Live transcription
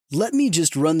"Let me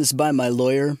just run this by my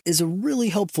lawyer" is a really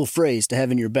helpful phrase to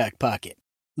have in your back pocket.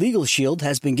 Legal Shield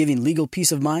has been giving legal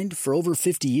peace of mind for over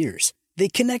 50 years. They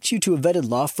connect you to a vetted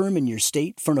law firm in your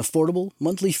state for an affordable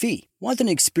monthly fee. Want an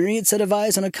experienced set of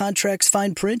eyes on a contract's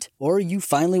fine print? Or you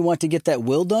finally want to get that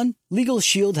will done? Legal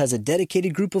Shield has a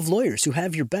dedicated group of lawyers who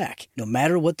have your back, no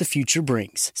matter what the future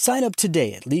brings. Sign up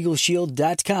today at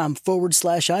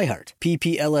LegalShield.com/iHeart.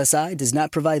 PPLSI does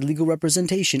not provide legal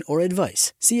representation or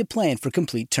advice. See a plan for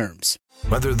complete terms.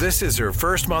 Whether this is her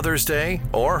first Mother's Day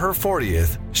or her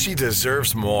 40th, she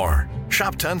deserves more.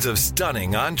 Shop tons of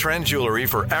stunning on-trend jewelry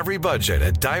for every budget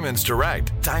at Diamonds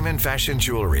Direct. Diamond fashion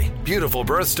jewelry, beautiful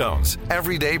birthstones,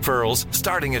 everyday pearls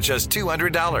starting at just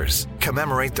 $200.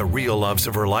 Commemorate the real loves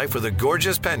of her life with a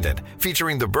gorgeous pendant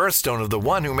featuring the birthstone of the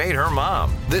one who made her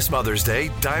mom. This Mother's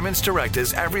Day, Diamonds Direct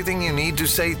is everything you need to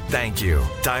say thank you.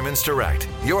 Diamonds Direct,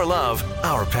 your love,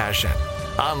 our passion.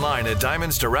 Online at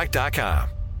diamondsdirect.com.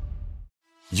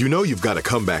 You know you've got a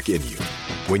comeback in you.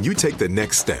 When you take the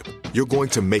next step, you're going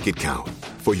to make it count.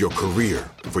 For your career,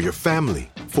 for your family,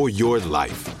 for your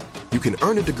life. You can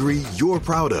earn a degree you're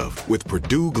proud of with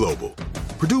Purdue Global.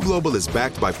 Purdue Global is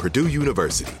backed by Purdue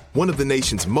University, one of the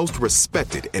nation's most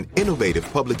respected and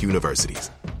innovative public universities.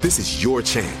 This is your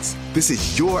chance. This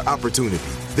is your opportunity.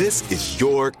 This is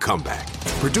your comeback.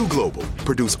 Purdue Global,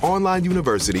 Purdue's online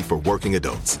university for working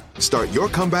adults. Start your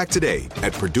comeback today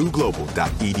at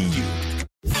purdueglobal.edu.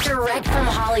 Direct from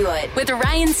Hollywood with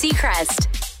Ryan Seacrest.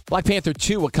 Black Panther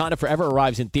 2, Wakanda Forever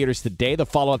arrives in theaters today, the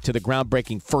follow-up to the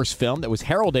groundbreaking first film that was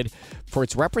heralded for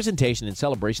its representation and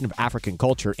celebration of African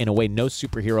culture in a way no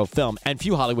superhero film and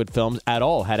few Hollywood films at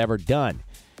all had ever done.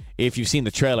 If you've seen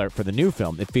the trailer for the new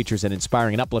film, it features an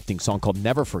inspiring and uplifting song called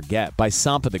Never Forget by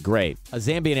Sampa the Great, a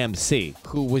Zambian MC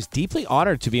who was deeply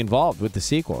honored to be involved with the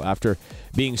sequel after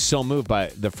being so moved by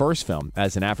the first film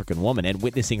as an African woman and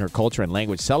witnessing her culture and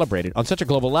language celebrated on such a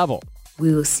global level.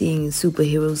 We were seeing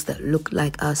superheroes that looked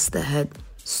like us, that had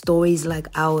stories like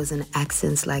ours and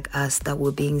accents like us that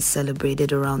were being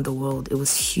celebrated around the world. It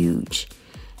was huge.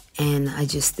 And I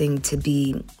just think to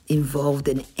be involved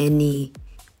in any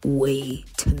way,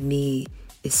 to me,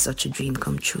 is such a dream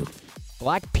come true.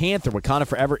 Black Panther, Wakanda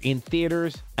Forever in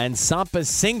theaters, and Sampa's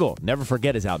single, Never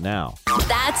Forget, is out now.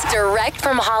 That's direct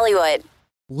from Hollywood.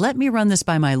 "Let me run this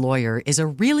by my lawyer" is a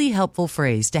really helpful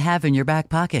phrase to have in your back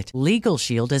pocket. Legal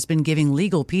Shield has been giving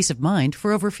legal peace of mind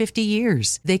for over 50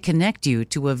 years. They connect you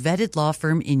to a vetted law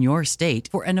firm in your state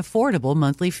for an affordable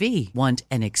monthly fee. Want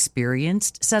an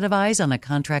experienced set of eyes on a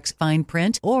contract's fine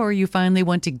print? Or you finally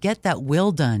want to get that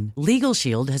will done? Legal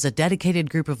Shield has a dedicated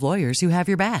group of lawyers who have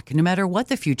your back, no matter what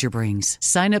the future brings.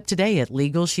 Sign up today at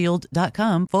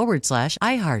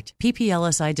LegalShield.com/iHeart.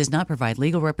 PPLSI does not provide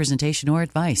legal representation or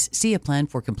advice. See a plan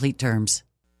for complete terms.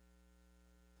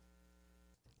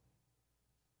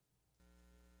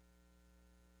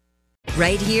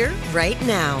 Right here, right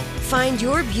now. Find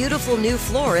your beautiful new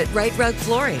floor at Right Rug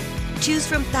Flooring. Choose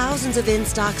from thousands of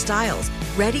in-stock styles,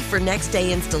 ready for next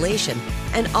day installation,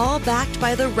 and all backed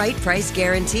by the right price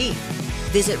guarantee.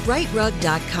 Visit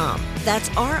rightrug.com. That's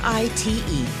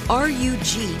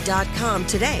RITERUG.com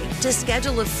today to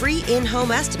schedule a free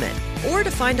in-home estimate or to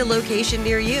find a location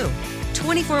near you.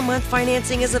 24-month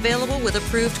financing is available with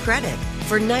approved credit.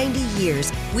 For 90 years,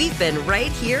 we've been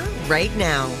right here, right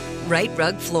now. Right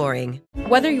Rug Flooring.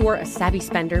 Whether you're a savvy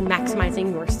spender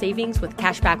maximizing your savings with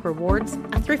cashback rewards,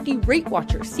 a thrifty rate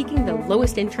watcher seeking the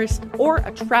lowest interest, or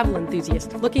a travel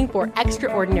enthusiast looking for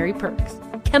extraordinary perks,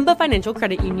 Kemba Financial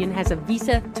Credit Union has a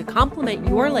visa to complement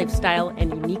your lifestyle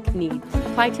and unique needs.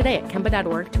 Apply today at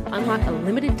Kemba.org to unlock a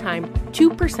limited time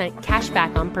 2% cash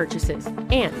back on purchases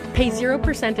and pay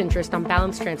 0% interest on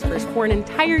balance transfers for an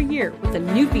entire year with a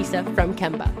new visa from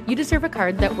Kemba. You deserve a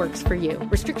card that works for you.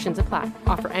 Restrictions apply.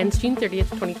 Offer ends June 30th,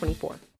 2024.